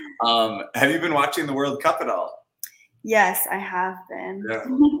 Have you been watching the World Cup at all? Yes, I have been.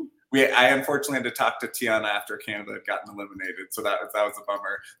 I unfortunately had to talk to Tiana after Canada had gotten eliminated, so that was a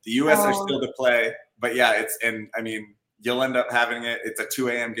bummer. The U.S. are still to play, but I mean, you'll end up having it. It's a 2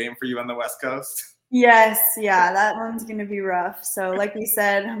 a.m. game for you on the West Coast. Yes, yeah, that one's gonna be rough. So, like we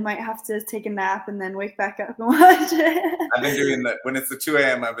said, I might have to take a nap and then wake back up and watch it. I've been doing that when it's the 2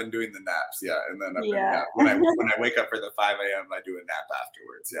 a.m. I've been doing the naps, yeah, and then I've been Yeah. when I wake up for the 5 a.m. I do a nap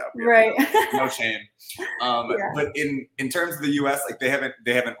afterwards. Yeah, we Right. have no shame. Yeah. But in terms of the U.S., like they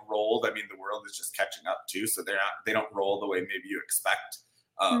haven't rolled. I mean, the world is just catching up too, so they don't roll the way maybe you expect.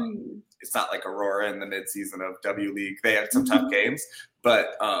 It's not like Aurora in the midseason of W League. They had some tough games,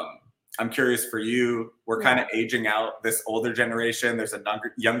 but I'm curious for you. We're kind of aging out this older generation. There's a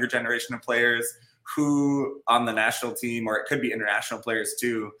younger generation of players who on the national team, or it could be international players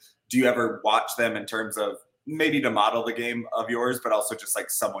too. Do you ever watch them in terms of maybe to model the game of yours, but also just like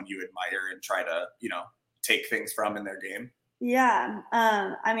someone you admire and try to, take things from in their game? Yeah.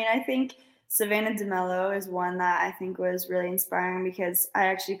 I mean, I think Savannah DeMello is one that I think was really inspiring because I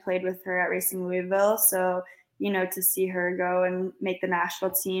actually played with her at Racing Louisville. So, to see her go and make the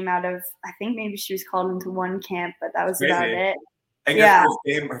national team out of, I think maybe she was called into one camp, but that was about it. I think Yeah.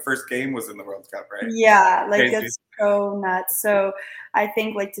 her first game was in the World Cup, right? Yeah, like Crazy. that's so nuts. So I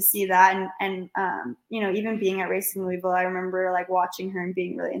think like to see that and even being at Racing Louisville, I remember like watching her and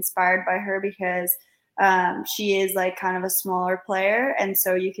being really inspired by her because she is like kind of a smaller player, and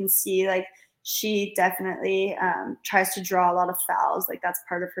so you can see like she definitely tries to draw a lot of fouls. Like that's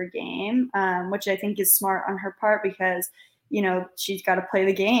part of her game, which I think is smart on her part because she's got to play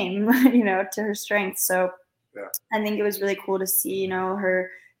the game, to her strengths. So yeah. I think it was really cool to see her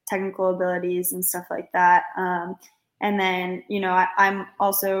technical abilities and stuff like that. And then I'm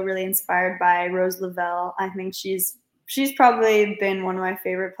also really inspired by Rose Lavelle. I think she's probably been one of my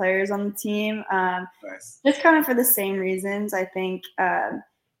favorite players on the team. Nice. Just kind of for the same reasons. I think,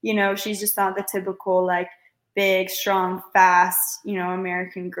 she's just not the typical like big, strong, fast,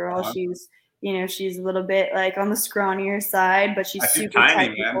 American girl. Uh-huh. She's a little bit like on the scrawnier side, but she's super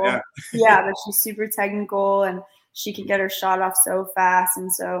technical. Man. Yeah, but she's super technical and she can get her shot off so fast.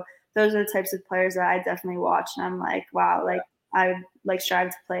 And so those are the types of players that I definitely watch. And I'm like, wow, like I would strive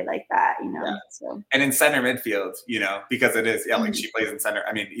to play like that, Yeah. So. And in center midfield, because it is, like she plays in center.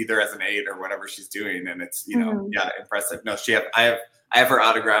 I mean, either as an 8 or whatever she's doing, and it's, impressive. No, I have her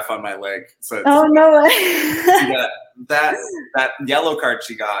autograph on my leg. So it's, oh no way! that yellow card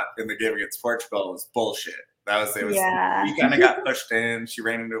she got in the game against Portugal was bullshit. She kind of got pushed in. She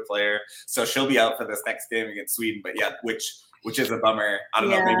ran into a player, so she'll be out for this next game against Sweden. But yeah, which is a bummer. I don't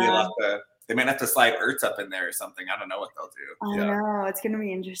know. Maybe they might have to slide Ertz up in there or something. I don't know what they'll do. I know it's gonna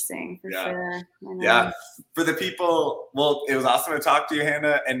be interesting for sure. Yeah, for the people. Well, it was awesome to talk to you,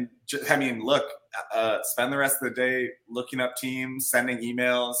 Hannah. And look, spend the rest of the day looking up teams, sending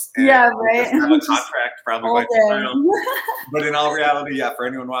emails. And right. Just have a contract probably by tomorrow. But in all reality, for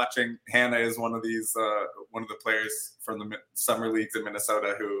anyone watching, Hannah is one of the players from the summer leagues in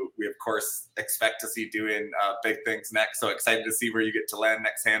Minnesota who we of course expect to see doing big things next. So excited to see where you get to land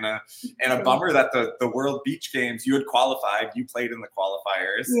next, Hannah. And a bummer that the World Beach Games, you had qualified, you played in the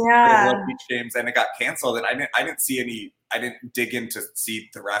qualifiers, for the World Beach Games, and it got canceled. And I didn't see any. I didn't dig in to see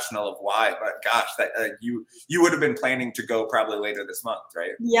the rationale of why, but gosh, that you would have been planning to go probably later this month,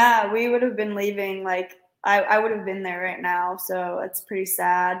 right? Yeah, we would have been leaving. Like I would have been there right now, so it's pretty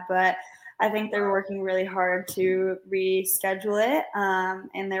sad. But I think they're working really hard to reschedule it,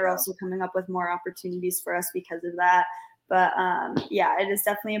 and they're also coming up with more opportunities for us because of that. But it is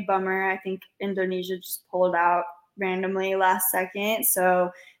definitely a bummer. I think Indonesia just pulled out randomly last second,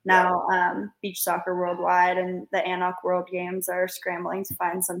 so now beach soccer worldwide and the ANOC World Games are scrambling to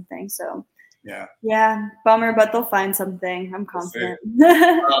find something. So bummer, but they'll find something. I'm confident.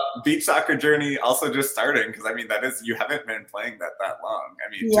 Beach soccer journey also just starting, because that is, you haven't been playing that long.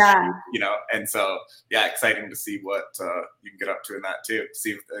 And so exciting to see what you can get up to in that too.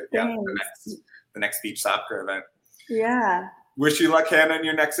 See if the next beach soccer event. Yeah. Wish you luck, Hannah, in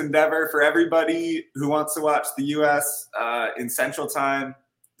your next endeavor. For everybody who wants to watch the U.S. In Central Time,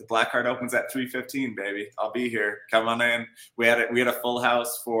 the Black Card opens at 3:15, baby. I'll be here. Come on in. We had a full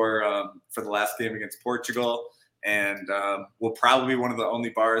house for the last game against Portugal, and we'll probably be one of the only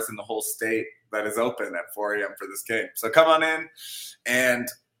bars in the whole state that is open at 4 a.m. for this game. So come on in, and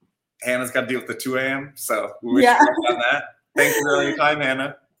Hannah's got to deal with the 2 a.m. So we wish you luck on that. Thank you for your time,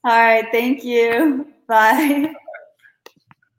 Hannah. All right. Thank you. Bye.